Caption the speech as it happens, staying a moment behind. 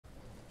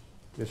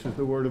This is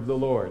the word of the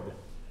Lord.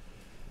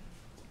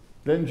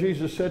 Then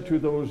Jesus said to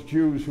those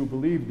Jews who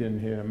believed in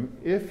him,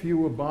 "If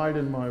you abide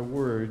in my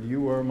word,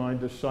 you are my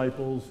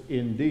disciples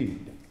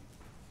indeed.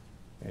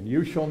 And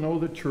you shall know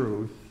the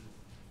truth,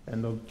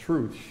 and the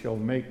truth shall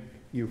make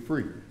you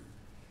free."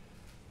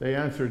 They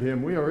answered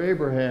him, "We are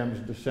Abraham's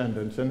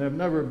descendants and have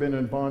never been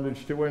in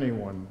bondage to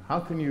anyone. How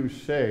can you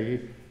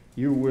say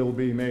you will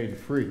be made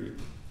free?"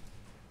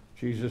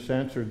 Jesus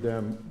answered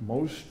them,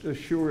 "Most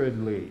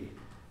assuredly,"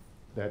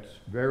 that's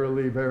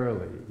verily,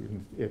 verily,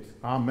 it's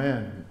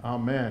amen,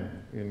 amen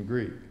in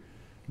Greek.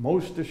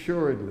 "Most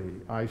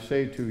assuredly, I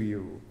say to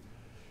you,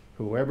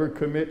 whoever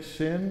commits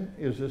sin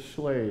is a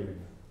slave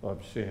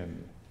of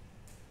sin.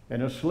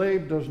 And a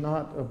slave does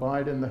not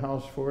abide in the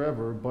house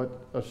forever, but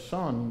a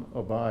son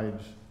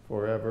abides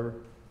forever.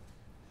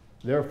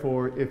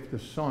 Therefore, if the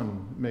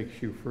Son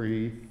makes you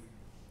free,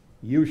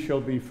 you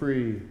shall be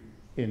free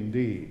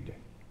indeed.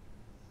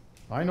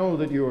 I know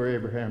that you are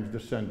Abraham's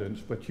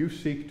descendants, but you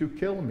seek to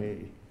kill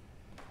me,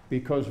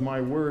 because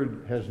my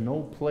word has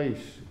no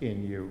place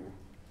in you.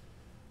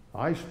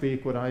 I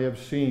speak what I have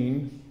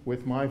seen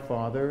with my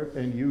father,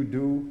 and you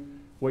do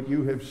what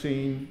you have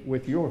seen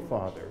with your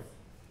father."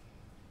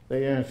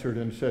 They answered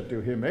and said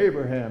to him,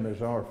 "Abraham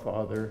is our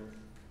father."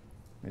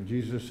 And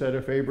Jesus said,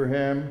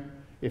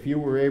 If you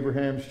were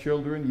Abraham's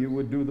children, you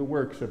would do the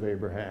works of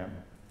Abraham.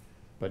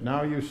 But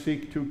now you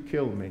seek to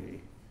kill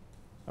me,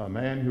 a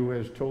man who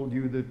has told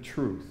you the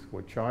truth,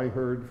 which I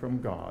heard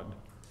from God.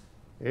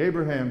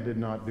 Abraham did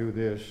not do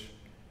this.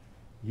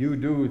 You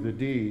do the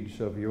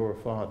deeds of your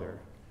father."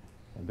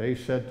 And they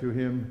said to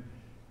him,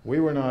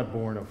 "We were not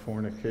born of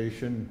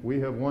fornication.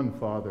 We have one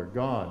Father,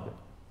 God."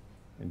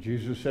 And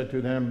Jesus said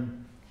to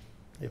them,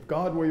 "If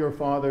God were your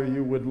Father,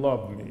 you would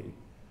love me,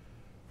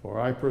 for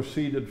I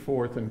proceeded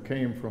forth and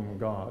came from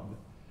God.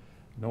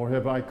 Nor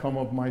have I come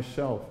of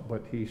myself,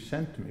 but he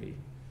sent me.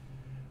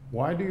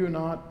 Why do you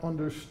not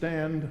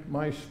understand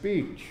my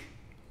speech?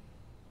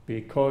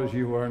 Because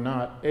you are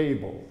not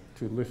able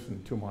to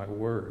listen to my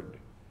word.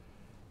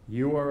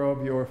 You are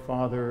of your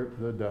father,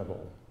 the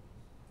devil,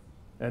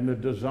 and the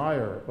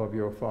desire of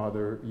your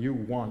father you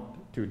want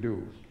to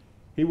do.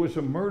 He was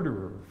a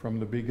murderer from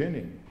the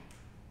beginning,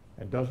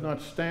 and does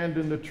not stand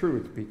in the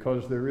truth,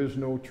 because there is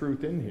no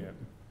truth in him.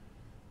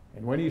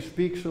 And when he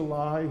speaks a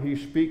lie, he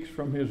speaks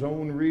from his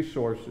own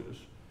resources,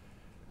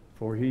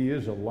 for he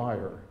is a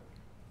liar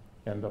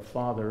and the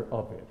father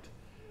of it.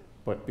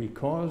 But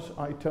because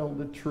I tell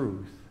the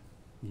truth,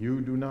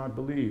 you do not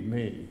believe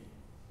me.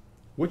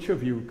 Which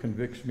of you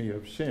convicts me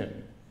of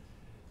sin?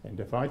 And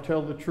if I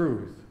tell the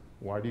truth,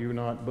 why do you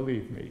not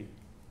believe me?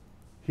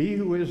 He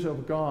who is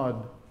of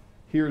God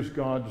hears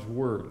God's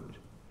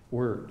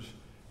words.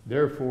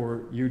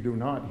 Therefore you do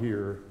not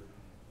hear,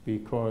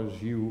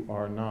 because you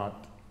are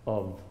not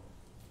of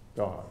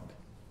God."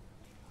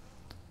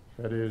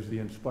 That is the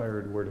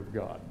inspired word of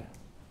God.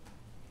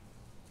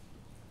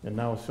 And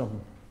now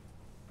some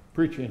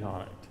preaching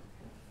on it.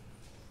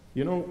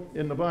 You know,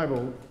 in the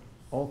Bible,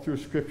 all through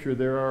Scripture,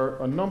 there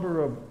are a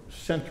number of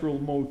central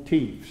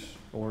motifs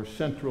or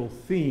central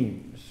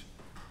themes,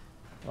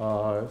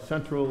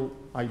 central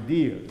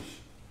ideas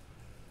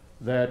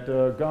that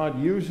God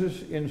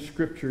uses in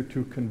Scripture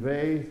to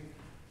convey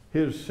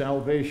his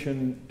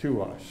salvation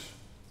to us.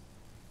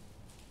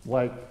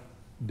 Like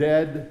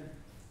dead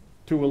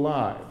to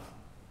alive,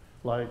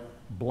 like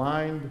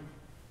blind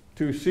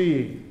to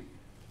seeing,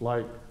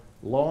 like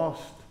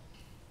lost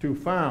to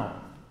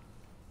found.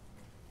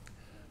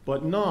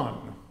 But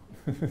none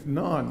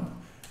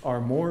are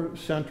more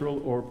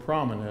central or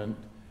prominent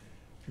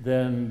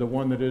than the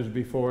one that is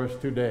before us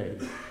today,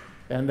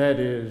 and that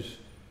is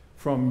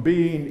from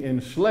being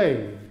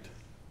enslaved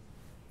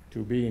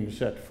to being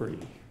set free.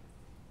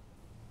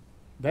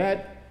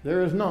 That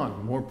there is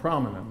none more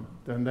prominent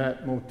than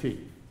that motif,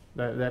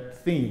 that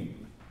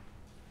theme.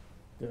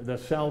 The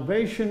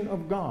salvation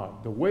of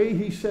God, the way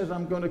he says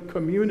I'm going to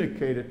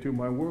communicate it to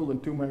my world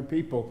and to my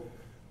people,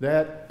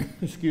 that,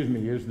 is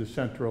the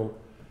central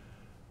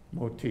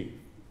motif.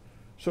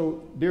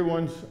 So, dear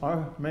ones,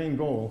 our main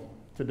goal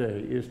today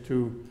is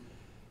to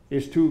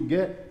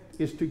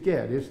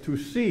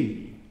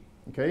see,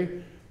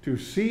 okay? To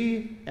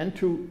see and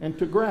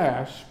to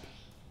grasp,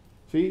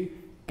 see,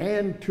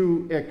 and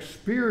to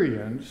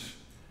experience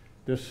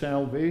the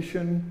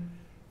salvation,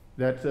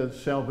 that the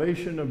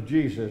salvation of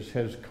Jesus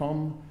has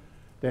come,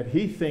 that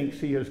he thinks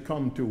he has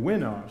come to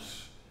win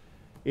us,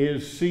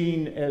 is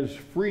seen as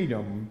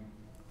freedom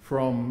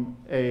from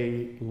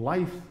a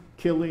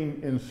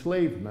life-killing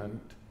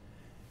enslavement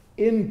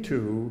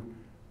into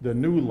the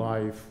new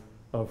life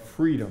of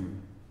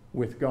freedom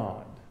with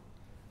God.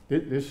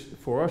 This,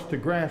 for us to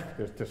grasp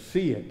this, to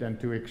see it, and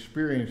to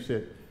experience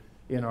it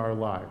in our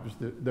lives.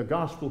 The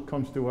gospel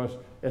comes to us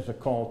as a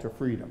call to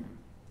freedom,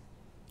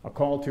 a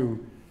call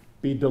to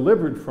be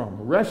delivered from,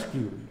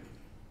 rescued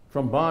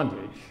from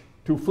bondage,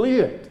 to flee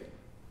it,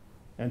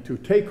 and to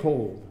take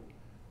hold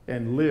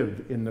and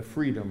live in the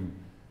freedom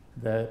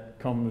that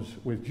comes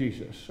with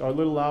Jesus. Our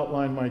little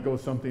outline might go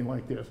something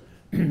like this.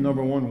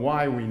 Number one,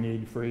 why we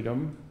need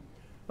freedom.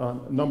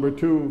 Number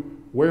 2,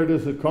 where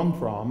does it come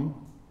from?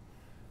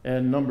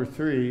 And number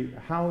 3,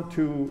 how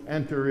to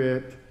enter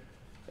it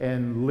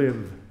and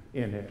live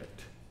in it.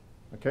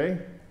 Okay?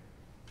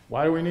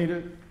 Why do we need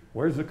it?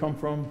 Where does it come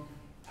from?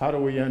 How do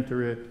we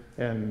enter it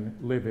and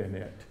live in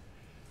it?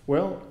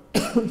 Well,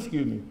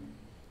 excuse me.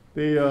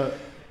 There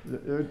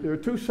are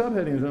 2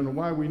 subheadings on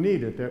why we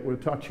need it that we'll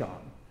touch on.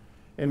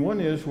 And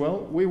one is, well,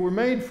 we were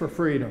made for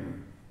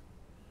freedom.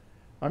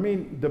 I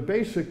mean, the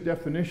basic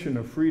definition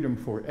of freedom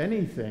for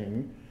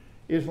anything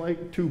is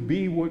like to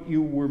be what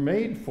you were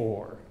made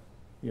for,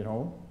 you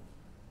know,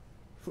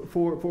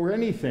 for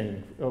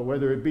anything,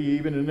 whether it be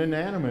even an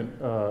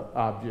inanimate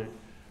object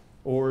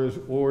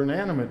or an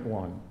animate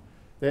one.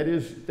 That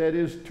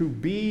is to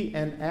be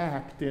and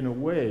act in a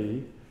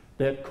way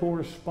that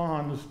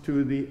corresponds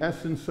to the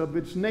essence of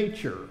its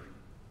nature.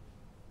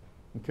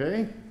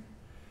 Okay?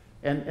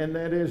 And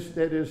that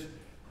is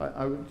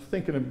I was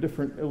thinking of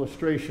different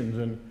illustrations,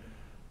 and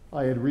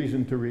I had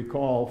reason to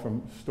recall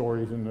from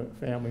stories in the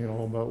family, you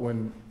know, about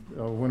when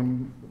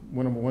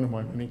one of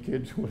my many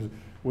kids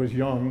was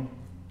young.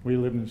 We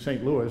lived in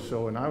St. Louis,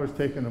 and I was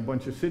taking a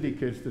bunch of city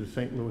kids to the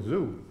St. Louis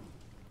Zoo.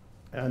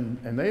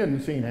 And they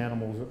hadn't seen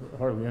animals,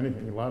 hardly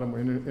anything. A lot of them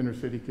were inner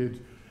city kids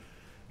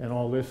and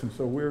all this. And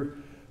so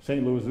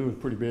St. Louis Zoo is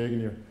pretty big,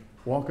 and you're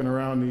walking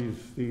around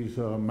these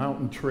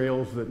mountain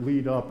trails that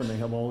lead up, and they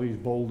have all these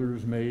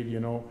boulders made, you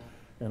know,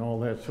 and all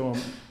that. So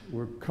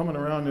we're coming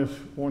around this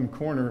one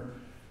corner,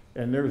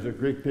 and there's a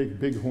great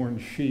big bighorn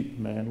sheep,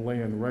 man,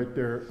 laying right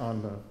there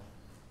on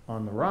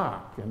the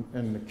rock.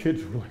 And the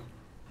kids were like,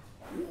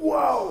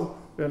 whoa!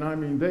 And I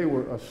mean, they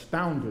were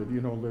astounded,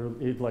 you know,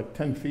 they're like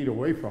 10 feet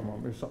away from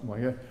them or something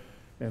like that.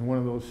 And one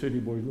of those city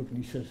boys looked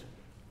and he says,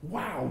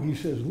 wow, he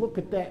says, look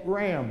at that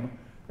ram.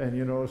 And,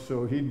 you know,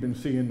 so he'd been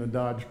seeing the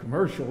Dodge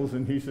commercials,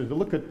 and he said,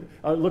 look at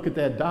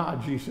that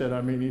Dodge, he said,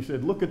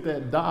 look at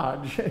that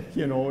Dodge,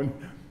 you know. And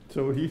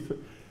so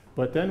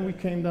but then we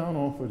came down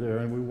off of there,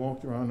 and we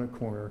walked around the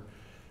corner,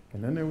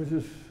 and then there was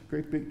this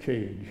great big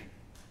cage,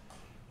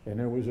 and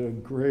there was a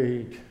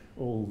great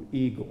old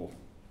eagle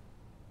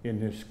in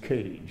this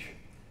cage.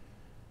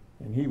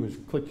 And he was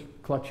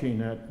clutching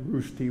that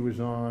roost he was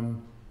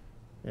on,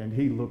 and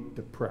he looked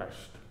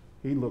depressed.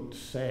 He looked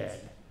sad.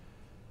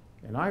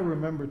 And I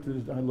remember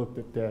I looked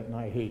at that and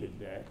I hated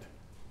that.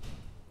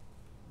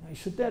 I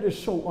said, that is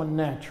so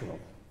unnatural.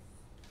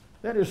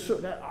 That is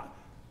so,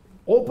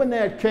 open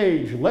that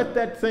cage, let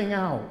that thing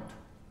out.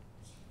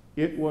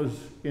 It was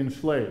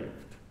enslaved.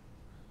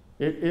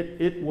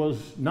 It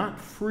was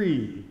not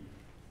free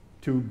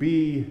to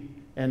be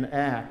and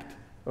act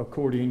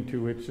according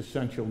to its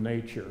essential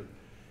nature.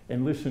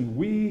 And listen,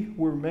 we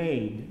were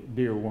made,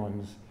 dear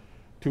ones,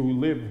 to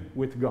live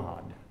with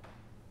God.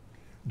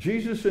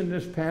 Jesus in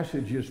this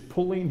passage is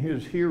pulling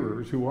his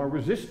hearers who are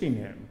resisting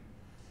him.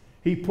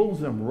 He pulls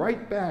them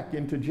right back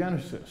into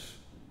Genesis,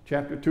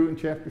 chapter 2 and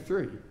chapter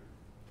 3.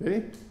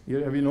 Okay?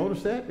 Have you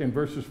noticed that? In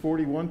verses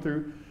 41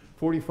 through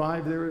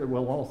 45 there,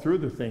 well, all through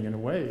the thing in a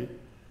way.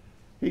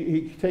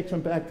 He takes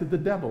them back to the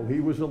devil. He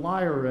was a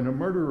liar and a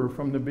murderer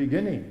from the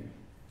beginning.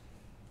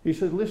 He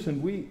said, listen,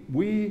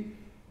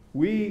 we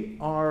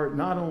are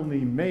not only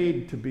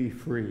made to be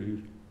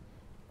free,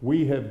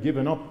 we have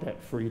given up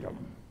that freedom.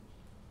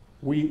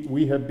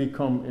 We have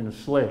become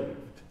enslaved.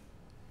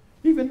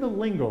 Even the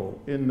lingo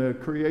in the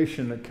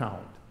creation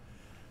account.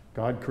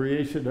 God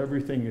created,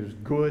 everything is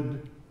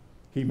good.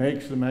 He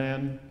makes the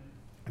man,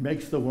 he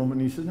makes the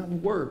woman. He said, no,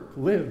 work,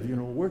 live, you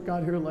know, work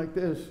out here like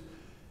this.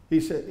 He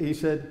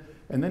said,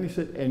 and then he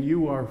said, and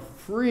you are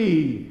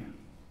free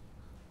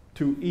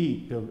to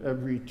eat of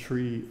every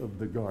tree of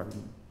the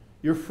garden.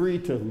 You're free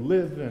to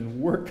live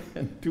and work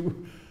and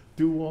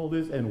do all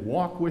this and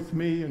walk with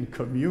me and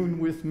commune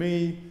with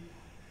me.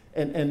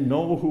 And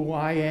know who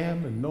I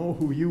am and know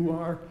who you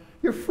are.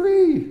 You're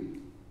free.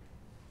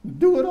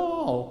 Do it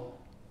all.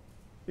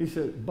 He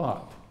said,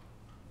 but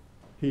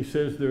he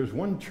says there's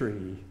one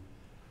tree.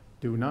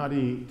 Do not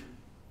eat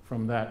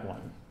from that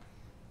one.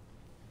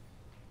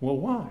 Well,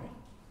 why?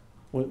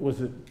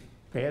 Was it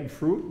bad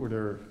fruit? Were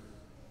there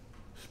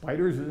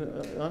spiders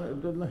on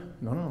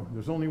it? No.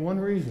 There's only one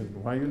reason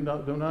why you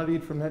do not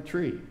eat from that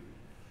tree.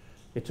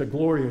 It's a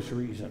glorious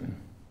reason.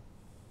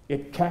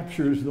 It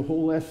captures the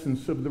whole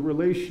essence of the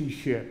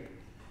relationship.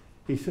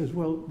 He says,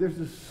 well, there's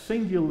a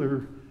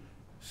singular,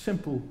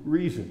 simple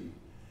reason.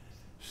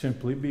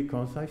 Simply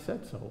because I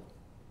said so.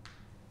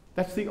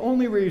 That's the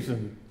only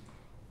reason.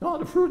 No,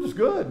 the fruit is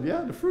good.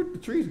 Yeah, the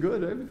tree's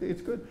good. Everything,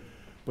 it's good.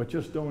 But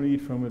just don't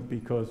eat from it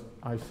because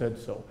I said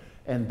so.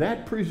 And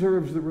that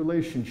preserves the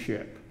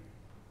relationship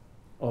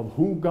of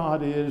who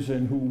God is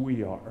and who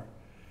we are.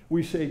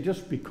 We say,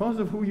 just because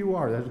of who you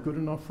are, that's good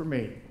enough for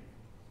me.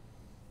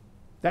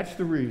 That's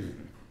the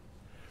reason.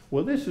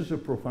 Well, this is a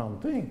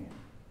profound thing.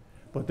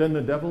 But then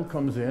the devil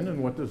comes in,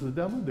 and what does the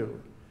devil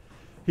do?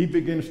 He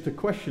begins to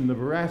question the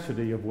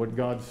veracity of what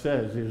God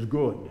says is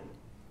good.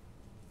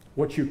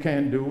 What you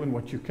can do and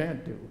what you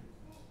can't do.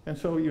 And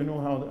so you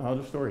know how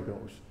the story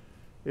goes.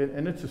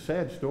 And it's a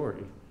sad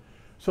story.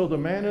 So the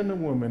man and the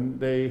woman,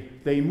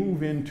 they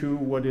move into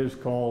what is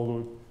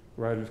called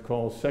right? It's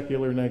called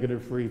secular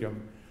negative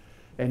freedom.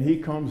 And he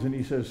comes and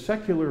he says,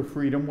 secular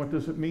freedom, what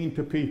does it mean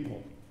to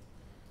people?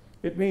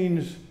 It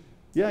means,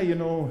 yeah, you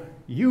know,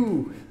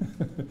 you,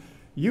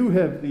 you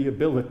have the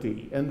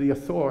ability and the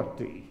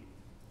authority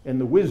and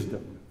the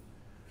wisdom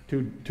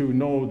to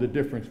know the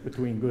difference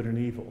between good and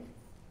evil.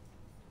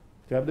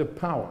 To have the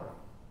power.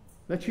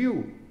 That's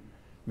you.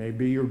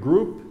 Maybe your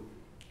group,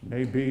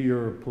 maybe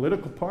your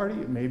political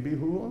party, it may be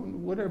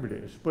whatever it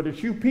is. But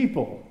it's you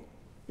people,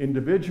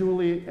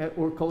 individually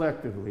or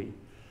collectively.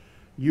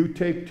 You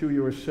take to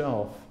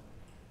yourself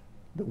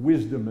the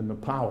wisdom and the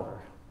power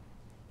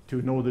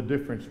to know the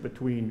difference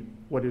between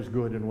what is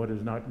good and what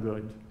is not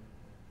good,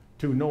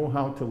 to know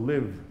how to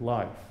live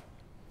life,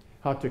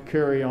 how to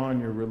carry on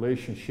your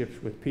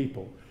relationships with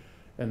people.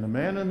 And the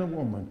man and the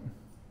woman,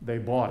 they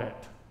bought it.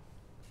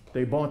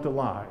 They bought the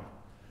lie,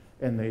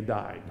 and they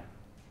died.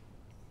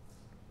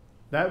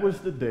 That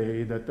was the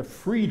day that the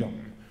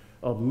freedom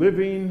of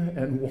living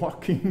and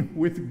walking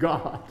with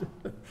God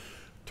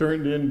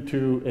turned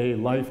into a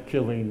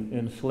life-killing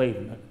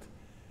enslavement.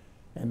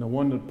 And the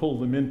one that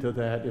pulled them into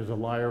that is a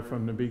liar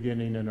from the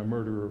beginning and a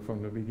murderer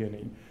from the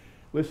beginning.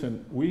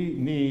 Listen, we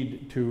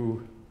need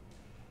to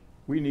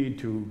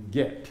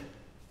get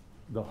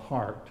the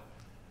heart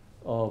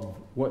of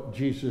what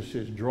Jesus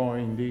is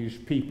drawing these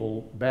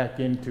people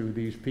back into,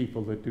 these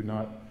people that do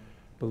not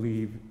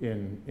believe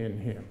in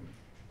him.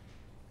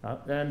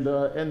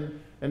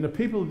 And the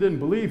people that didn't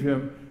believe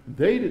him,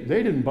 they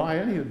didn't buy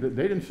any of it.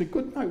 They didn't say,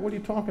 good night, what are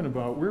you talking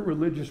about? We're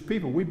religious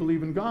people. We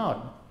believe in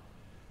God.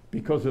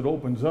 Because it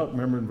opens up,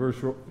 remember in verse,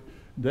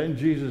 then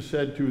Jesus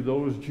said to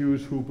those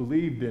Jews who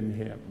believed in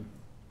him,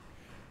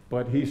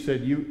 but he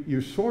said,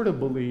 you sort of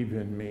believe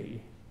in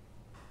me.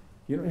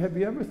 You know, have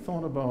you ever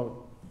thought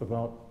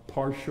about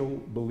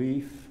partial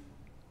belief?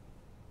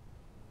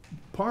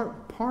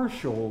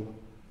 Partial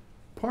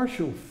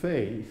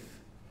faith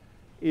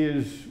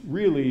is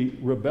really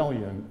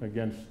rebellion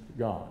against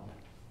God.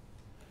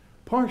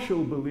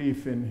 Partial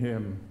belief in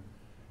him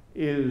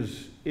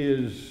is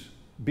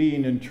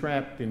being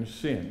entrapped in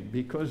sin,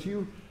 because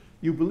you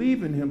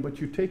believe in him, but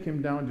you take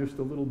him down just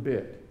a little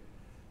bit.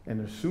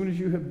 And as soon as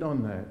you have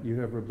done that, you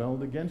have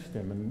rebelled against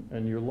him,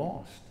 and you're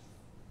lost.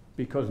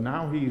 Because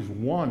now he's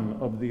one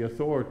of the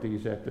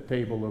authorities at the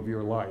table of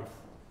your life.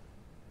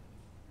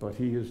 But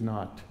he is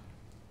not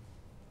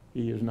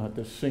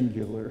the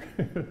singular,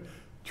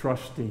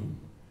 trusting,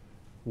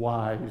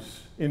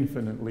 wise,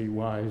 infinitely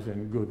wise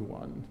and good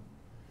one.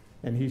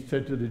 And he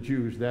said to the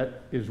Jews,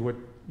 that is what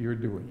you're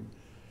doing.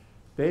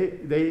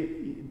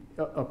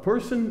 A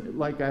person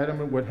like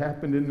Adam, and what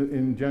happened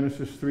in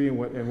Genesis 3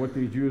 and what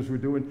the Jews were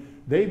doing,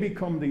 they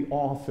become the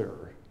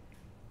author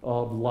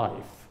of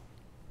life.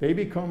 They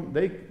become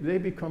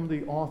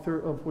the author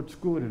of what's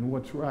good and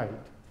what's right.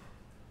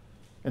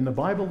 And the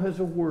Bible has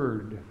a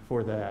word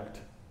for that.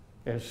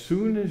 As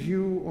soon as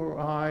you or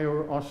I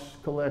or us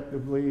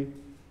collectively,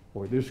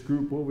 or this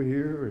group over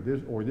here,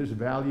 or this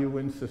value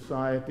in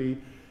society,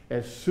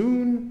 as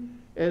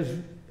soon as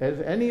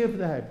any of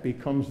that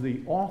becomes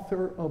the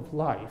author of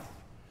life,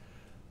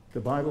 the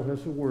Bible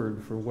has a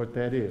word for what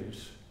that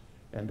is,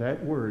 and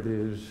that word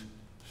is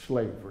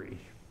slavery.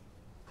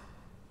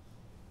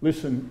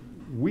 Listen,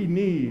 we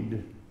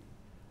need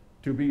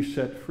to be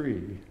set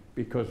free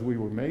because we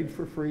were made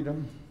for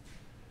freedom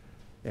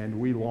and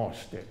we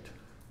lost it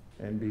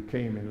and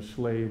became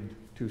enslaved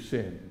to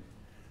sin.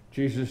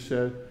 Jesus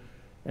said,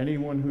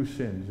 anyone who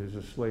sins is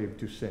a slave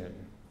to sin.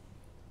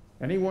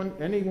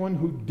 Anyone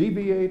who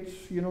deviates,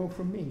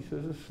 from me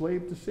says a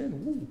slave to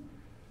sin. Woo.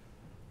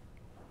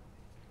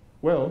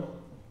 Well,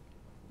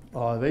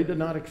 they did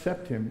not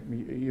accept him.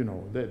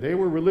 They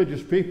were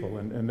religious people,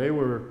 and they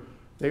were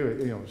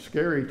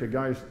scary to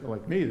guys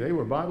like me. They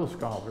were Bible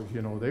scholars,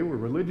 they were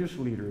religious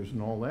leaders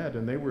and all that,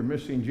 and they were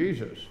missing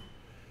Jesus.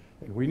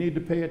 And we need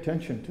to pay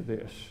attention to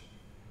this.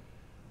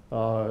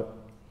 I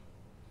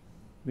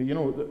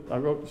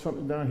wrote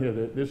something down here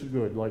that this is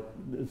good, like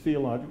a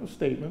theological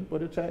statement,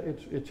 but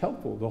it's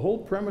helpful. The whole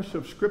premise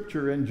of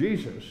Scripture and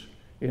Jesus,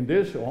 in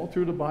this, all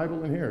through the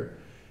Bible and here,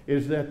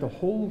 is that the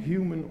whole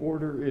human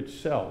order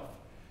itself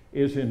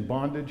is in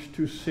bondage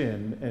to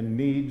sin and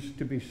needs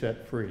to be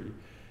set free.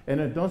 And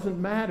it doesn't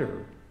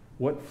matter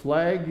what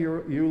flag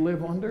you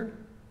live under.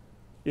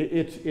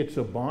 It's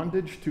a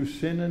bondage to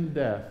sin and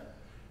death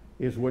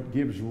is what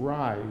gives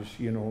rise,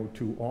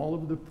 to all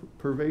of the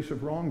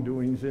pervasive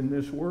wrongdoings in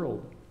this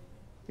world.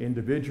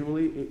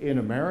 Individually, in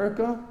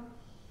America,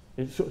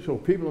 so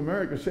people in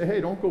America say,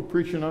 hey, don't go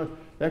preaching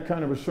that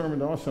kind of a sermon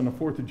to us on the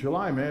 4th of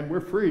July, man,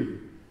 we're free.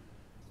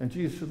 And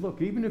Jesus said,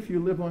 look, even if you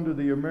live under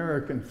the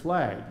American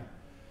flag,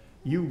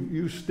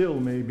 you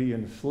still may be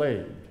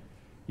enslaved.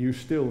 You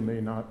still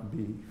may not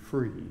be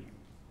free.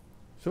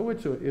 So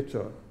it's a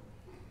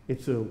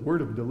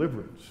word of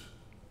deliverance.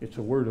 It's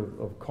a word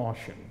of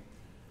caution.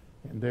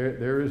 And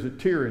there is a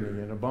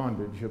tyranny and a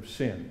bondage of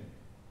sin.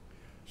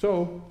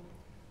 So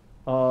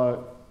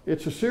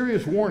it's a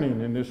serious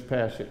warning in this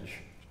passage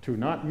to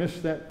not miss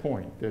that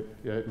point,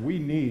 that we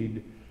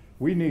need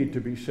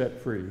to be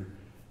set free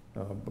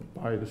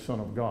by the Son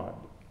of God.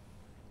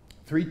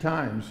 3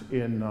 times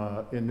in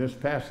this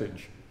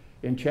passage,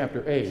 in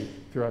chapter 8,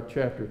 throughout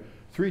chapter,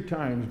 3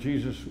 times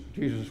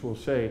Jesus will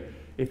say,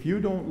 if you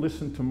don't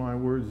listen to my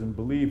words and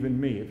believe in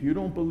me, if you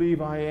don't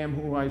believe I am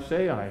who I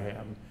say I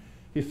am,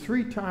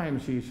 3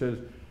 times he says,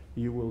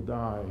 you will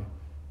die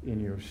in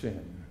your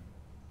sin.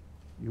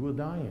 You will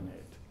die in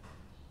it.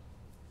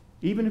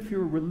 Even if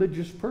you're a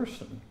religious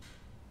person.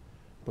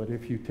 But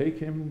if you take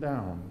him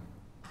down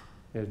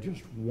as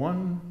just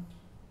one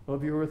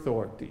of your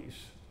authorities,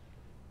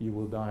 you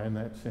will die in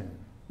that sin.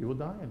 You will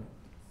die in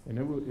it. And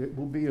it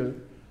will be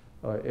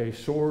a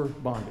sore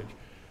bondage.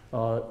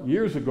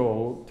 Years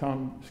ago,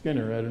 Tom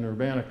Skinner at an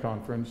Urbana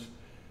conference,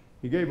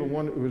 he gave it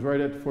was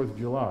right at the 4th of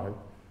July,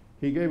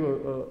 he gave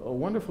a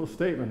wonderful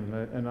statement,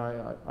 and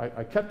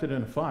I kept it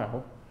in a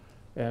file,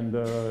 and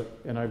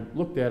I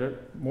looked at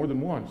it more than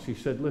once. He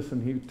said,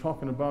 listen, he was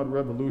talking about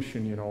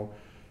revolution, you know.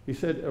 He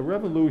said, a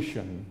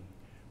revolution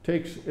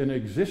takes an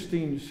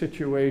existing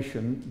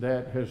situation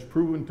that has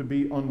proven to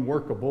be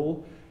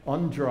unworkable,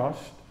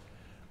 unjust,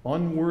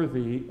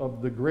 unworthy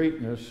of the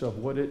greatness of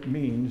what it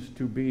means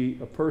to be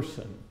a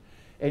person,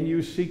 and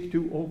you seek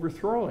to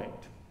overthrow it,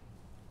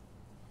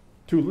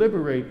 to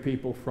liberate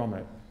people from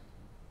it,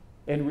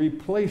 and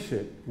replace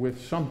it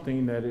with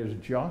something that is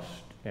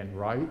just and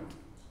right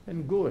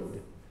and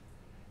good,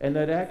 and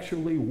that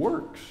actually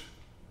works.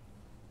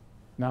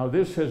 Now,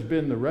 this has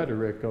been the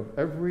rhetoric of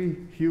every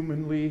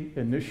humanly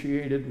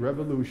initiated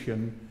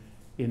revolution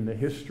in the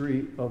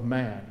history of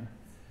man.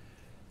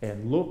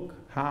 And look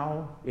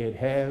how it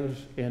has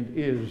and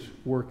is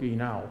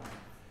working out.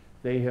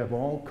 They have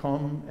all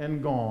come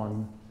and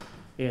gone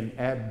in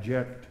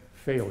abject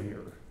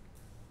failure.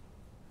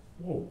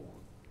 Whoa.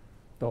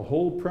 The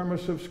whole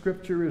premise of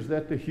Scripture is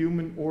that the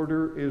human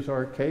order is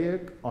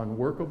archaic,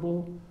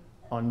 unworkable,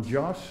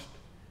 unjust,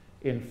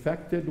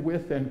 infected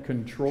with and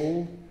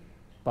controlled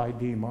by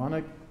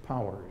demonic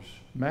powers,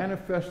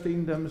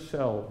 manifesting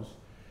themselves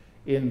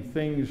in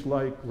things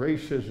like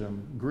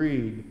racism,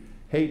 greed,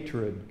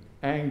 hatred,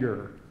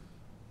 anger,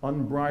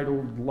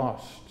 unbridled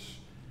lusts,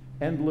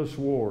 endless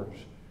wars,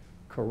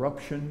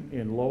 corruption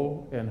in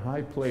low and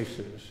high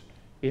places,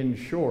 in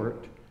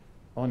short,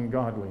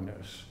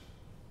 ungodliness.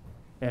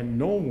 And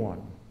no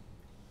one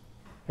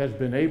has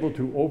been able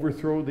to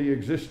overthrow the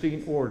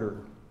existing order,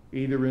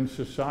 either in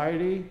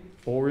society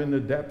or in the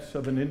depths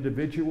of an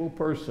individual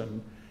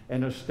person,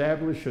 and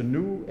establish a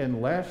new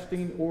and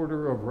lasting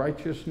order of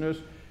righteousness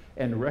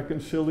and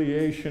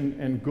reconciliation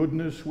and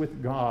goodness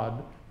with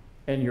God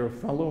and your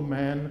fellow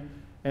man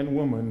and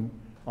woman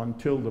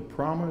until the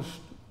promised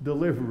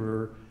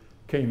deliverer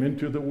came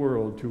into the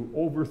world to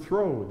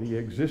overthrow the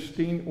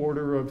existing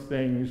order of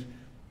things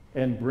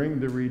and bring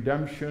the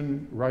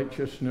redemption,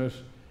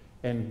 righteousness,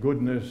 and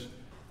goodness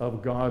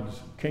of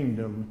God's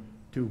kingdom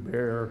to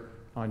bear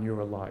on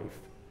your life.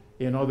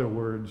 In other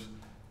words,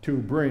 to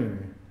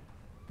bring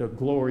the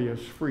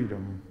glorious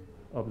freedom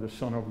of the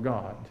Son of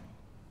God.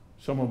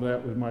 Some of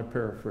that was my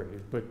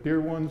paraphrase. But dear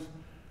ones,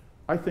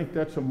 I think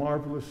that's a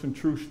marvelous and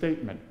true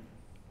statement.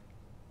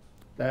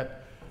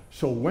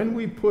 So when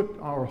we put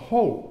our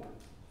hope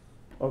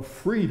of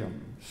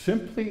freedom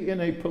simply in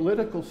a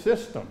political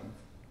system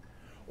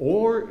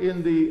or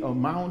in the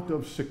amount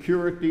of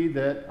security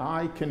that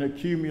I can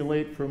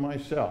accumulate for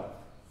myself,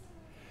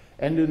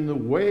 and in the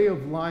way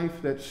of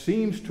life that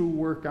seems to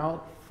work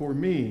out for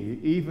me,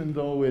 even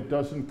though it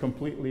doesn't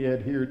completely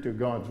adhere to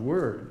God's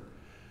Word,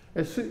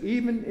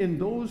 even in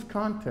those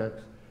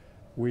contexts,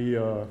 we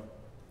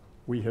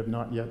have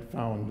not yet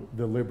found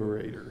the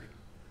liberator.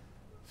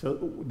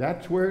 So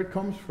that's where it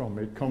comes from.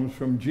 It comes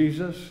from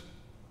Jesus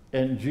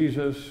and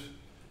Jesus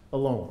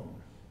alone.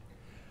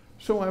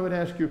 So I would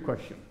ask you a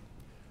question.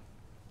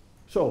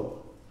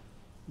 So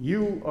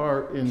you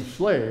are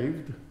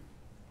enslaved,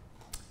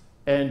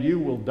 and you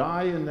will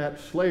die in that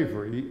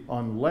slavery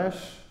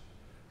unless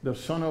the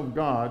Son of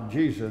God,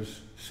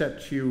 Jesus,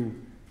 sets you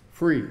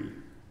free.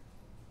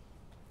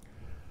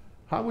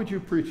 How would you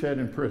preach that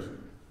in prison?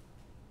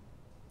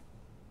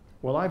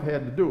 Well, I've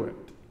had to do it.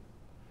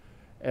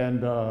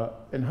 And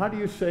how do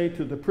you say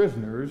to the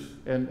prisoners,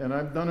 and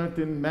I've done it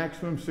in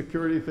maximum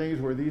security things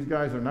where these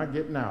guys are not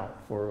getting out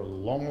for a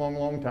long, long,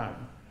 long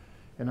time.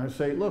 And I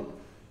say, look,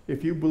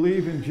 if you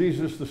believe in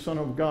Jesus, the Son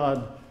of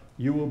God,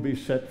 you will be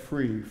set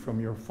free from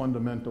your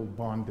fundamental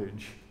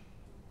bondage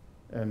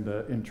and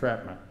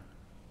entrapment.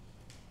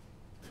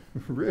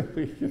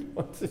 Really,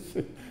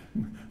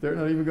 they're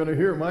not even going to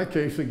hear my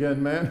case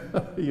again, man.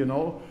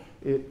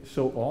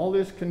 So all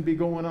this can be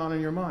going on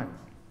in your mind.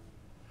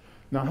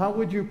 Now, how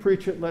would you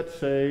preach it, let's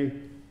say,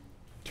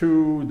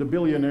 to the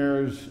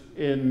billionaires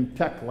in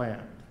tech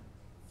land,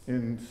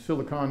 in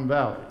Silicon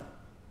Valley,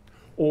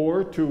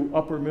 or to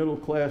upper middle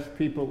class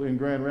people in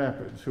Grand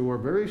Rapids who are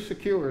very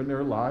secure in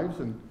their lives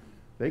and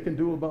they can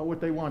do about what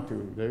they want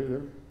to.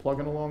 They're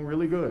plugging along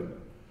really good.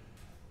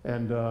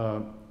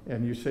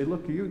 And you say,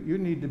 look, you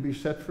need to be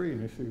set free.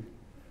 And they say,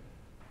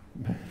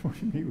 man, what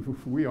do you mean?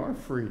 We are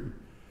free.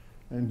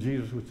 And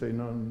Jesus would say,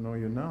 no,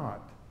 you're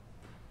not.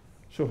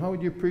 So how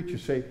would you preach? You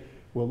say,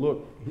 well,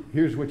 look,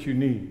 here's what you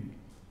need.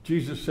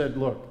 Jesus said,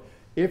 look,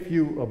 If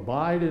you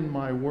abide in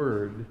my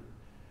word,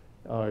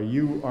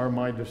 you are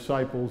my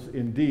disciples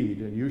indeed,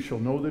 and you shall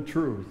know the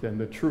truth, and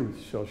the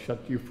truth shall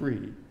set you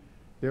free.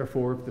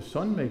 Therefore, if the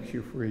Son makes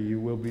you free, you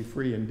will be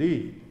free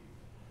indeed.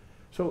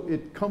 So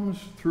it comes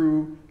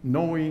through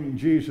knowing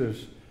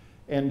Jesus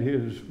and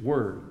his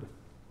word.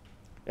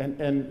 And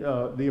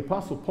the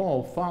Apostle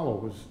Paul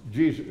follows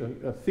Jesus,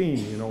 a theme,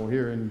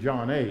 here in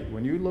John 8.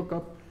 When you look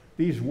up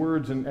these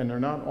words, and they're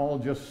not all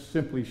just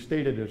simply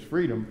stated as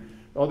freedom,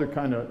 other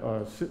kind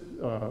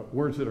of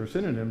words that are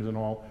synonyms and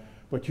all,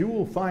 but you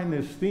will find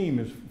this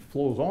theme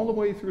flows all the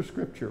way through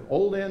Scripture,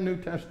 Old and New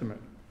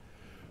Testament.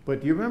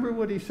 But do you remember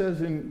what he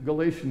says in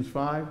Galatians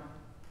 5?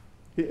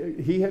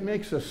 He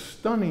makes a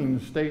stunning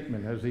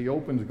statement as he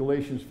opens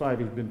Galatians 5.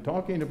 He's been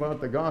talking about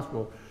the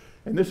gospel,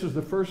 and this is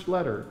the first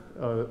letter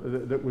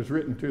that was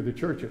written to the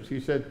churches.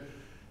 He said,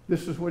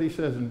 this is what he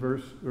says in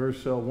verse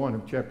 1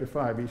 of chapter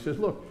 5. He says,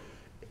 look,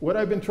 what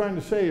I've been trying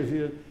to say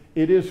is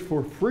it is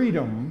for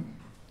freedom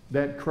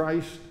that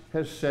Christ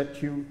has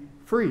set you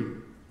free.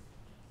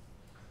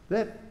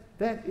 That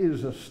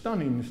is a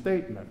stunning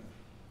statement.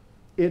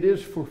 It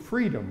is for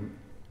freedom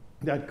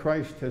that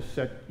Christ has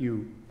set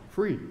you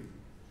free.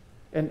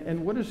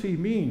 And what does he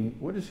mean?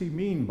 What does he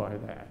mean by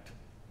that?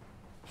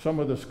 Some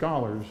of the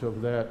scholars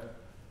of that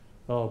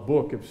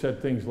book have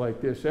said things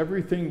like this: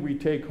 everything we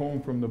take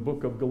home from the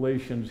book of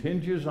Galatians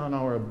hinges on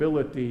our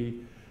ability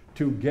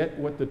to get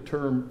what the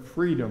term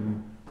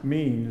freedom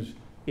means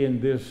in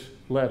this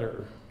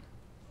letter.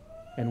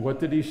 And what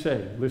did he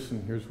say?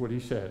 Listen, here's what he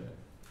said.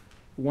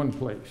 One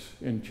place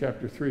in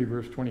chapter 3,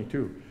 verse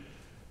 22.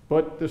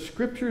 But the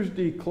scriptures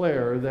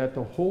declare that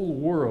the whole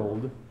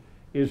world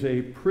is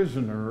a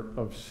prisoner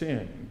of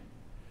sin,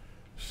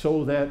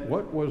 so that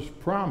what was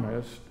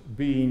promised,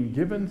 being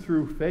given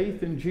through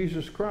faith in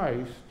Jesus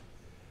Christ,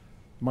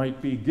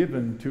 might be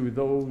given to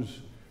those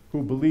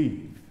who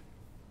believe.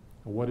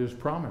 What is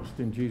promised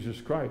in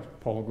Jesus Christ?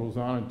 Paul goes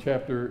on in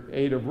chapter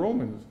 8 of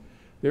Romans.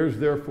 There's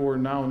therefore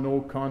now no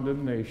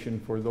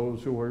condemnation for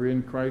those who are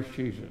in Christ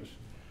Jesus.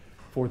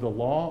 For the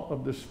law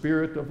of the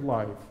Spirit of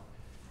life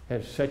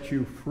has set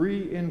you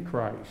free in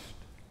Christ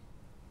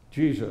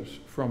Jesus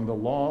from the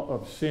law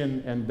of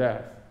sin and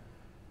death.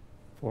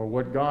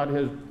 For God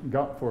has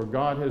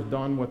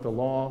done what the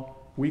law,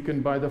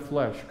 weakened by the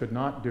flesh, could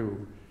not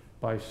do,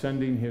 by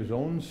sending his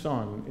own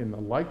Son in the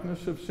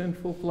likeness of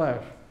sinful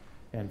flesh,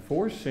 and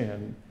for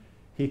sin,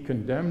 he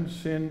condemned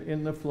sin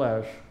in the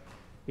flesh,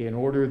 in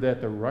order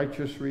that the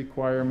righteous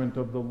requirement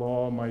of the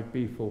law might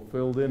be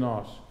fulfilled in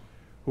us,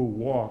 who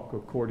walk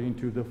according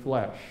to the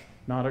flesh,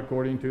 not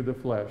according to the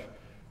flesh,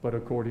 but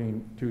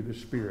according to the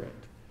Spirit.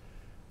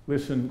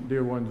 Listen,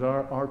 dear ones,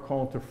 our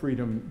call to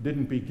freedom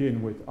didn't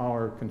begin with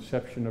our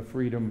conception of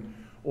freedom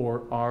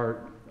or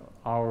our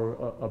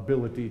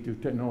ability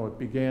to know. It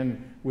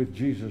began with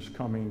Jesus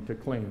coming to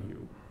claim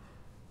you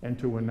and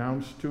to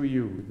announce to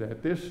you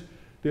that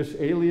this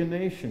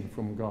alienation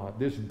from God,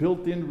 this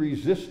built-in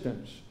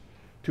resistance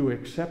to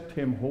accept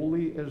him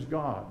wholly as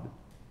God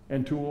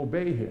and to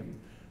obey him,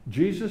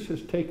 Jesus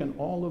has taken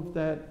all of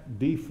that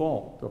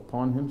default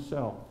upon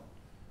himself,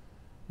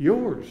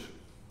 yours,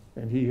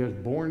 and he has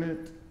borne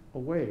it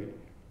away.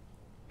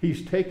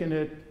 He's taken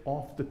it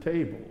off the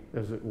table,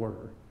 as it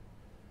were.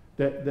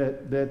 That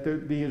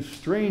the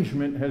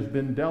estrangement has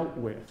been dealt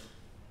with,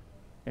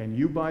 and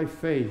you by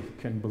faith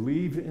can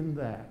believe in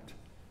that,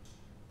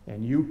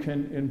 and you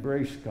can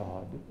embrace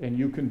God, and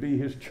you can be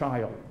his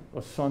child.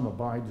 A son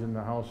abides in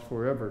the house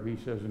forever, he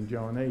says in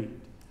John 8.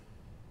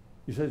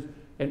 He says,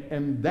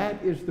 and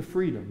that is the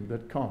freedom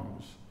that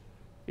comes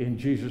in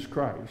Jesus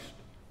Christ.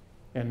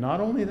 And not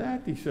only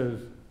that, he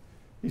says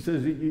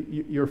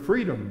your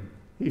freedom,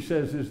 he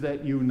says, is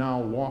that you now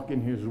walk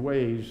in his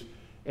ways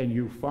and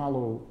you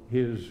follow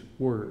his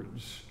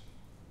words.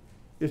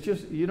 It's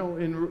just,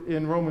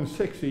 in Romans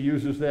 6, he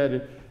uses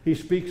that. He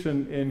speaks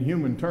in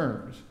human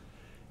terms.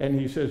 And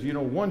he says,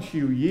 once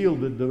you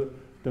yielded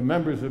the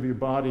members of your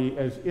body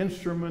as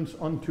instruments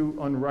unto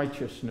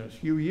unrighteousness.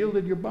 You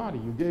yielded your body.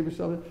 You gave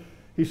yourself.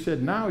 He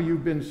said, now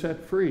you've been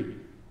set free.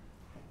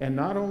 And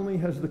not only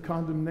has the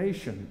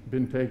condemnation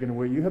been taken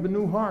away, you have a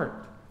new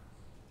heart.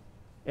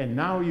 And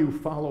now you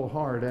follow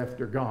hard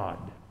after God.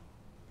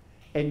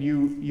 And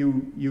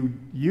you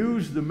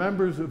use the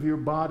members of your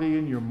body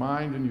and your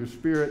mind and your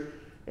spirit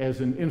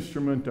as an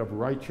instrument of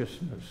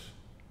righteousness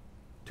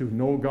to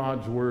know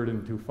God's word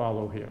and to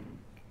follow him.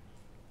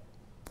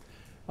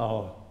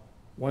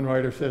 One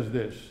writer says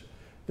this: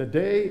 the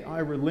day I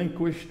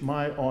relinquished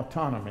my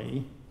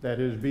autonomy, that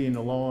is, being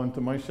a law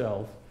unto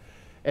myself,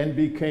 and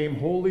became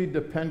wholly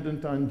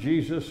dependent on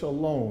Jesus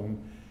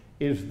alone,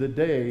 is the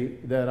day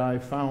that I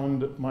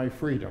found my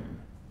freedom.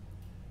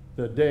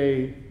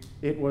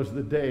 It was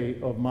the day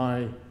of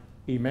my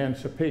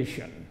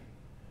emancipation.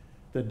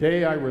 The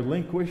day I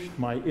relinquished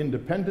my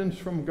independence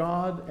from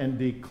God and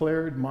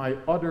declared my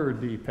utter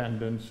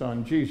dependence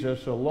on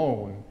Jesus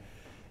alone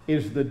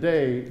is the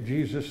day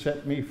Jesus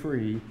set me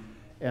free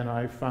and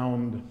I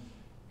found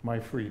my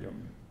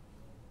freedom.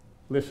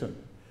 Listen,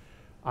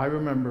 I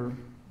remember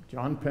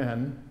John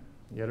Penn,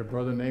 he had a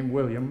brother named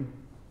William,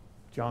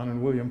 John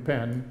and William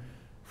Penn,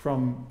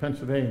 from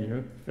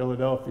Pennsylvania,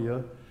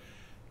 Philadelphia,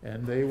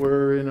 and they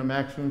were in a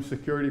maximum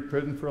security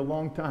prison for a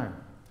long time.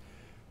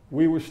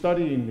 We were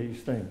studying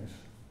these things,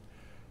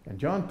 and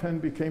John Penn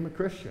became a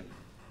Christian.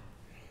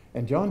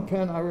 And John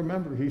Penn, I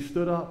remember, he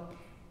stood up,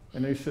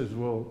 and he says,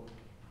 well,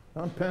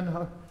 John Penn,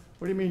 what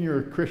do you mean you're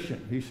a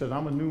Christian? He said,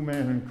 I'm a new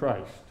man in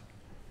Christ.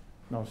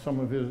 Now, some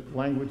of his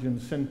language and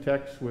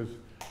syntax was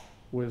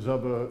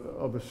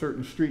of a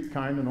certain street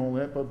kind and all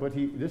that, but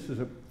this is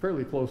a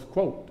fairly close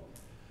quote.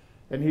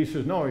 And he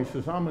says, no, he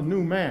says, I'm a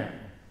new man.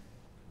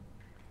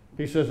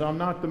 He says, I'm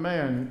not the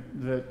man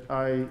that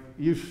I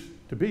used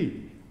to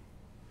be.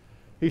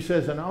 He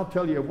says, and I'll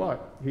tell you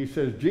what, he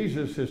says,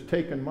 Jesus has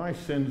taken my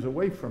sins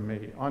away from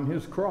me on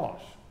his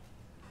cross.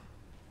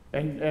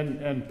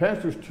 And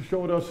pastors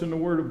showed us in the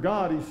Word of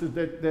God, he says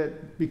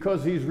that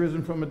because he's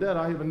risen from the dead,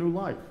 I have a new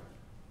life.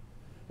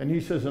 And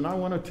he says, and I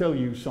want to tell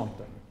you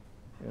something.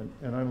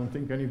 And I don't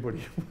think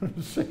anybody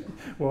would say,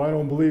 well, I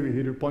don't believe it.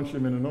 He'd have punched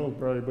him in the nose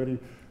probably,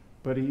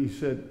 but he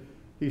said,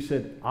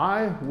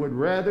 I would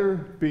rather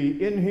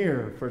be in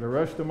here for the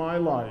rest of my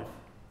life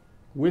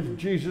with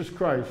Jesus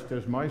Christ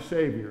as my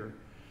Savior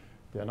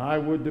than I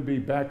would to be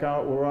back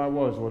out where I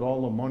was with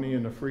all the money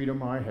and the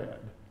freedom I had.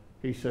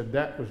 He said,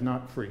 that was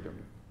not freedom.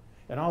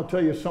 And I'll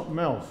tell you something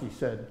else. He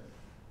said,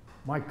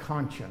 my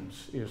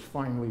conscience is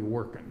finally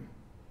working.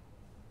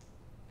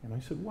 And I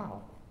said,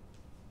 wow.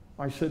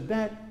 I said,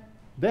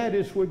 that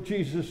is what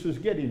Jesus is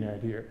getting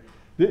at here.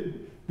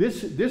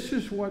 This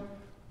is what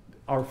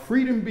our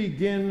freedom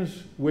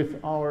begins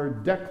with, our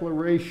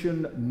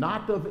declaration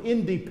not of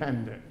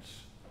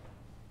independence,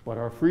 but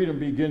our freedom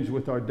begins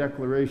with our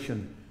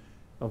declaration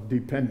of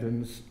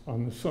dependence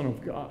on the Son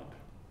of God,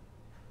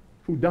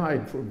 who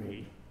died for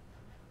me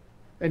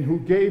and who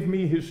gave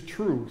me his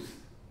truth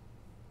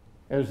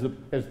as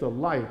the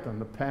light on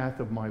the path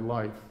of my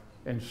life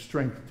and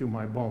strength to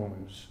my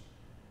bones.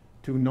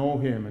 To know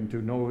him and to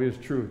know his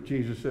truth.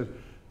 Jesus says,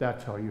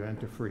 that's how you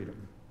enter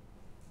freedom.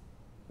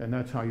 And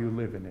that's how you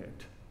live in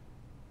it.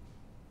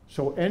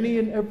 So any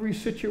and every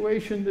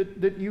situation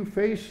that you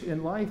face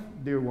in life,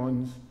 dear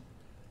ones,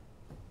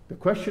 the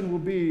question will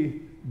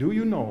be, do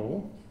you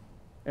know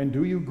and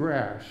do you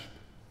grasp?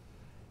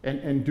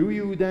 And do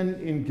you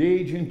then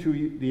engage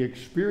into the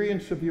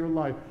experience of your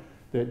life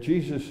that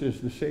Jesus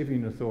is the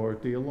saving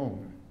authority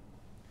alone?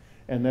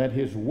 And that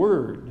his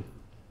word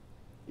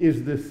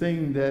is the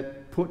thing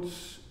that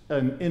puts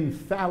an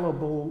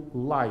infallible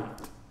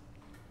light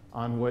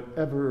on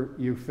whatever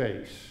you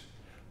face,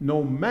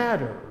 no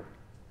matter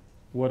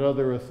what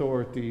other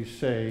authorities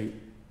say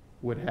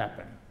would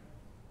happen.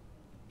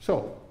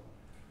 So,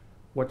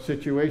 what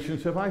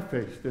situations have I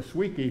faced this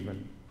week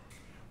even?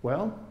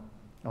 Well,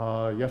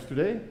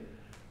 yesterday I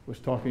was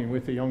talking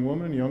with a young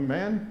woman, a young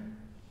man,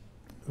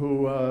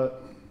 who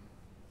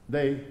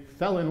they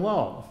fell in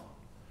love.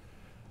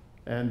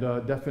 And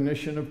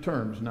definition of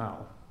terms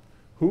now.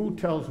 Who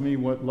tells me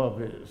what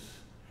love is?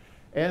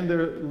 And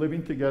they're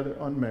living together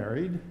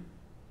unmarried,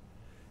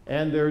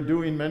 and they're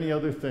doing many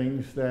other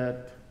things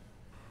that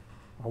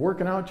are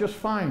working out just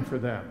fine for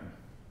them,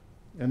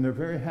 and they're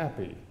very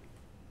happy.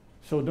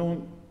 So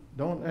don't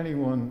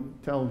anyone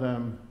tell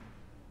them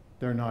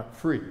they're not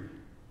free.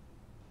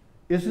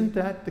 Isn't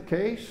that the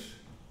case?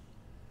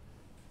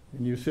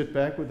 And you sit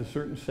back with a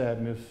certain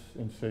sadness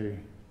and say,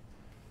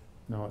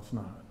 no, it's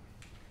not.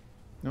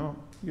 No,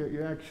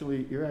 you're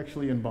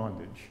actually in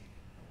bondage.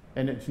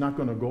 And it's not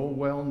going to go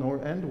well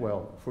nor end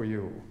well for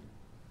you.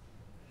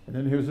 And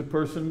then here's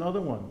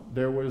another one.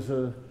 There was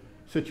a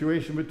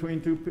situation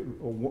between two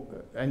people,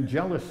 and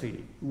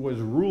jealousy was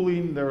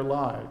ruling their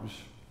lives,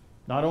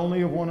 not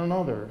only of one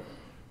another,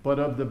 but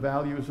of the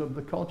values of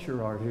the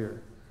culture out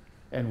here.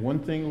 And one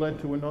thing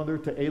led to another,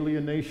 to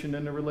alienation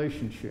in the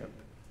relationship.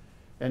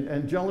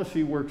 And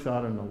jealousy works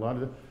out in a lot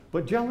of,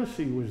 but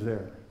jealousy was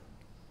there.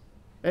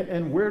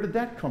 And where did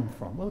that come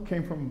from? Well, it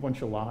came from a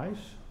bunch of lies.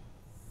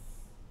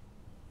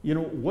 You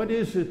know, what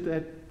is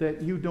it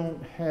that you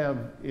don't have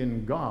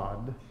in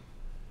God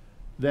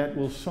that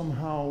will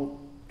somehow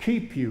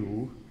keep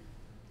you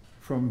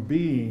from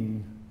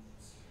being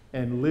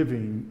and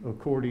living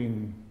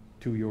according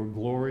to your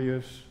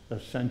glorious,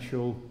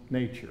 essential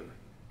nature?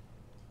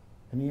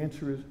 And the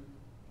answer is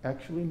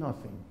actually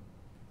nothing.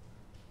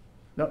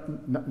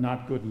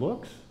 Not good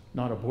looks,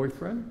 not a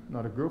boyfriend,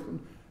 not a girlfriend.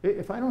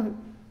 If I don't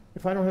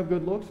have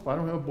good looks, if I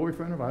don't have a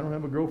boyfriend, if I don't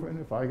have a girlfriend,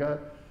 if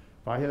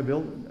I have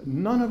ill,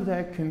 none of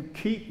that can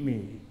keep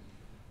me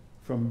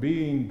from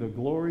being the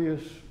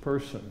glorious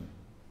person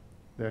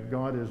that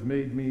God has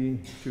made me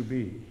to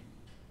be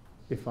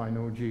if I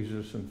know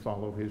Jesus and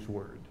follow his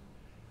word.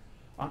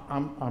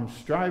 I'm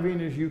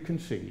striving, as you can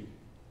see,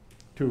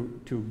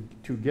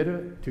 to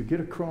get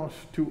across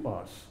to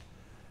us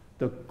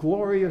the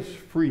glorious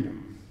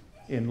freedom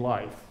in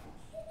life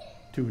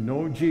to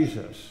know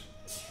Jesus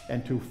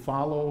and to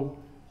follow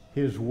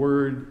his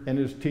word and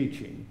his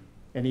teaching.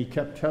 And he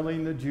kept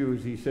telling the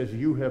Jews, he says,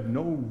 you have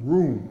no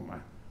room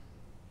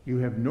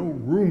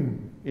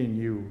in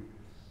you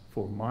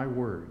for my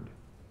word,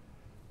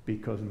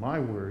 because my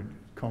word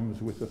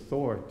comes with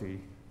authority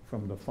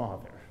from the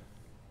Father.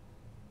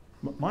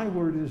 My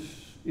word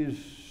is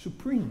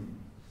supreme.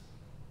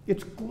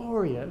 It's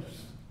glorious.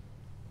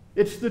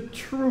 It's the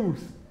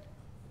truth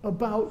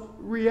about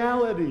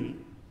reality.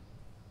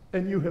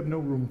 And you have no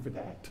room for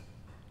that.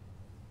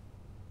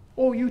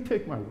 Oh, you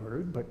take my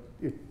word, but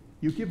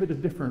you give it a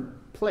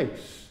different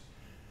place.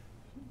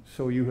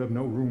 So you have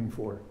no room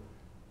for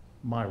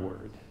my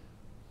word.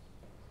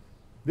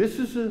 This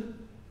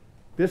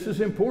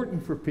is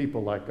important for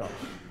people like us,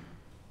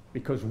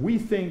 because we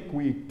think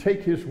we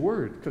take his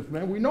word, because,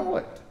 man, we know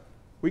it.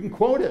 We can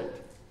quote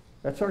it.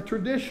 That's our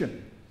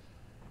tradition.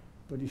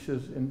 But he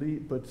says,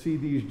 but see,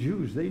 these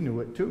Jews, they knew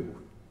it too.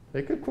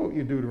 They could quote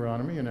you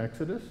Deuteronomy and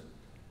Exodus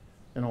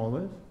and all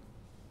this,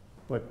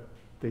 but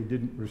they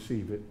didn't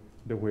receive it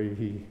the way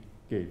he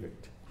gave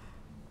it.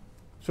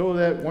 So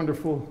that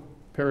wonderful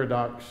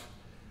paradox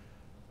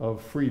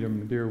of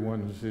freedom, dear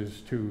ones,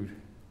 is to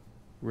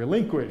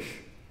relinquish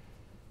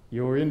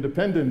your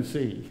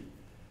independency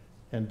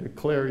and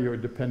declare your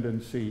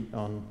dependency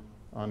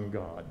on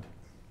God.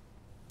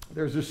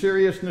 There's a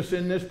seriousness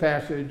in this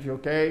passage,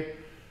 okay?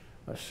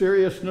 A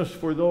seriousness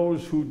for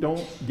those who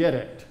don't get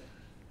it.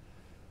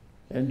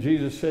 And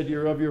Jesus said,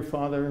 you're of your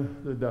father,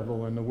 the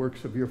devil, and the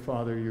works of your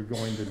father you're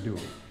going to do.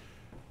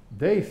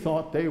 They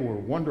thought they were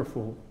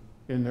wonderful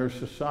in their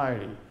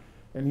society.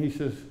 And he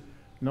says,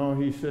 no,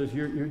 he says,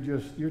 you're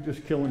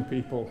just killing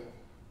people,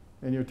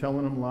 and you're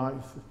telling them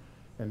lies.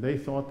 And they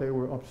thought they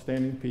were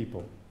upstanding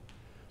people.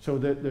 So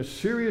that there's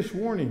serious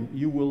warning.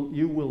 You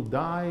will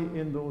die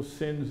in those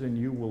sins, and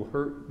you will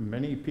hurt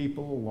many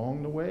people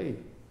along the way.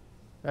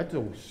 That's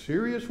a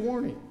serious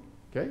warning,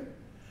 okay?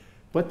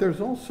 But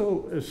there's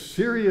also a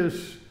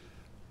serious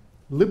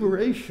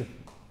liberation,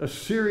 a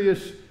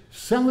serious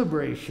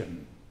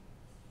celebration.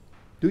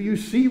 Do you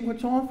see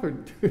what's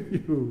offered to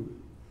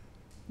you?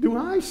 Do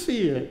I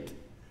see it?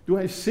 Do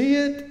I see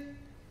it?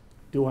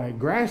 Do I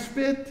grasp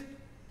it?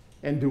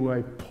 And do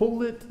I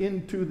pull it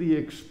into the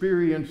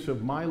experience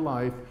of my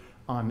life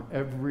on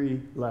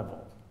every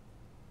level?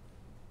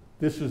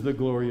 This is the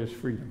glorious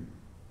freedom.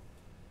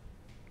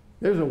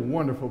 There's a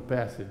wonderful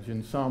passage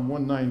in Psalm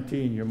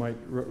 119. You might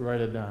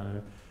write it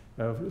down.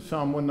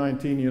 Psalm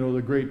 119, you know,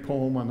 the great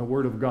poem on the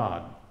Word of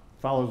God.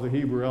 Follows the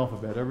Hebrew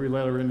alphabet. Every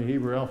letter in the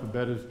Hebrew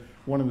alphabet is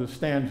one of the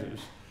stanzas.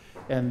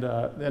 And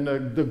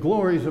the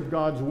glories of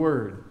God's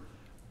Word.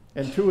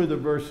 And two of the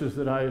verses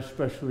that I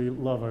especially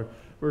love are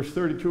verse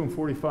 32 and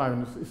 45.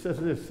 And it says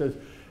this, it says,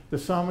 the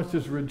psalmist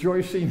is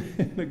rejoicing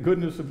in the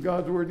goodness of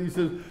God's Word. And he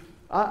says,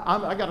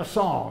 I got a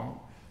song.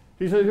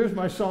 He says, here's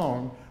my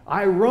song.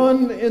 I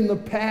run in the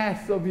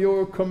path of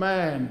your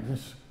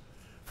commands,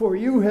 for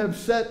you have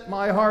set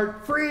my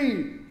heart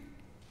free.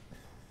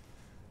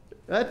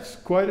 That's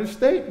quite a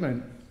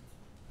statement.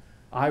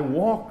 I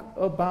walk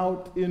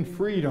about in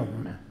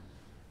freedom,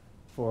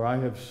 for I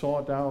have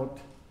sought out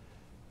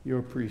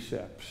your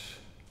precepts.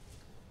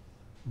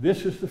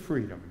 This is the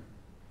freedom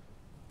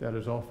that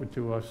is offered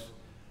to us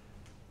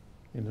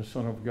in the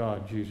Son of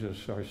God,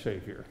 Jesus, our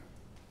Savior.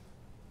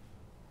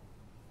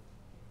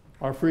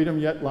 Our freedom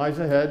yet lies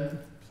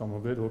ahead, some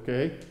of it,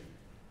 okay?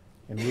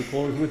 And we'll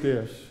close with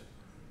this.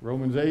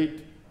 Romans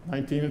 8,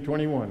 19 and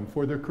 21.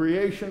 For the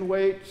creation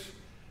waits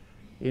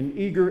in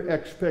eager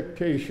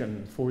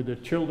expectation for the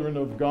children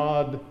of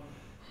God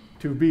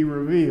to be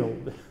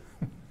revealed.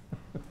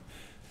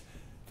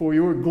 For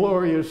your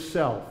glorious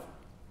self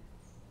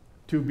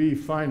to be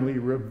finally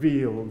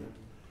revealed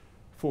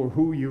for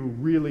who you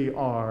really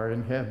are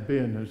and have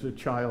been as a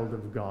child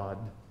of God.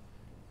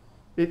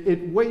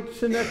 It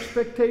waits in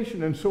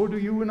expectation, and so do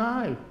you and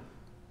I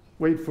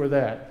wait for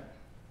that.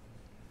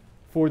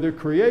 For the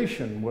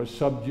creation was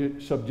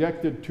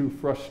subjected to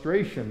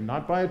frustration,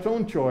 not by its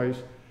own choice,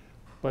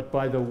 but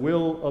by the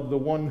will of the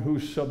one who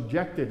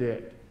subjected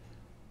it.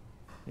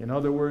 In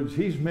other words,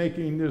 he's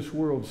making this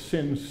world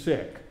sin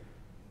sick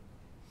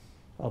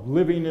of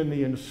living in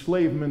the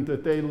enslavement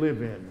that they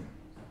live in.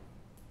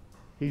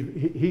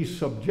 He's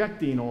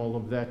subjecting all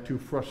of that to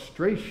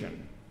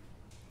frustration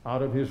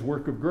out of his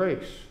work of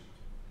grace,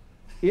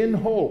 in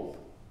hope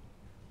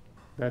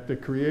that the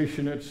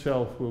creation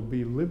itself will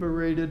be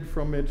liberated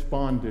from its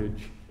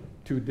bondage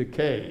to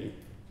decay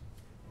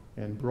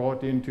and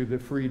brought into the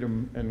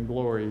freedom and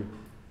glory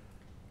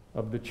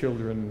of the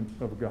children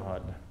of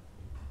God.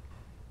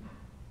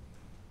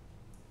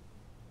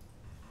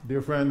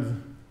 Dear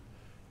friends,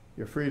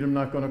 your freedom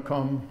not going to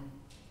come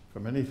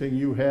from anything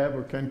you have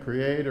or can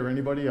create or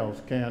anybody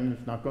else can.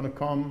 It's not going to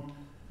come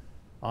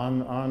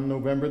on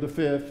November the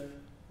 5th.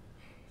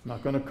 It's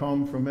not going to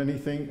come from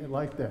anything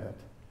like that.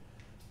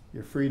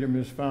 Your freedom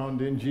is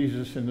found in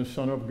Jesus and the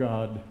Son of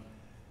God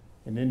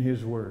and in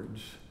his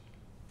words.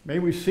 May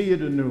we see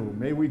it anew.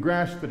 May we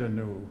grasp it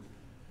anew.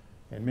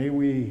 And may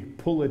we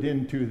pull it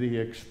into the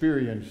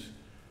experience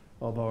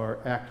of our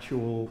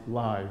actual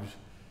lives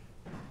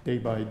day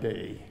by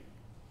day.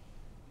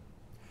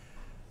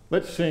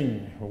 Let's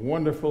sing a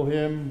wonderful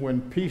hymn, When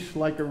Peace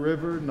Like a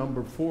River,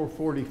 number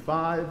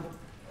 445.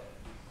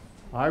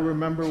 I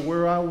remember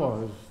where I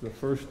was the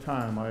first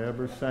time I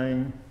ever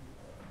sang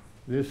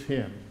this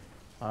hymn.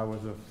 I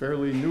was a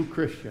fairly new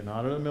Christian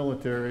out of the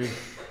military.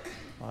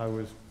 I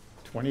was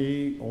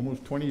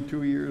almost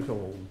 22 years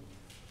old.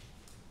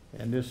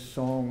 And this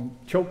song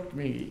choked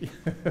me.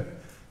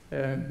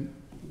 And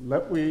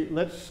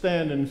let's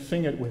stand and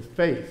sing it with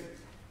faith,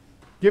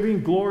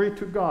 giving glory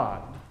to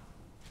God.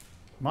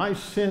 My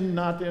sin,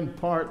 not in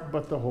part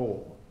but the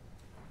whole,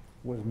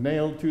 was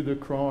nailed to the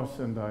cross,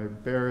 and I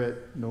bear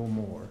it no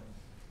more.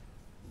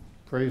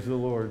 Praise the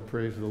Lord,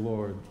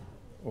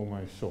 O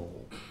my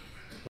soul.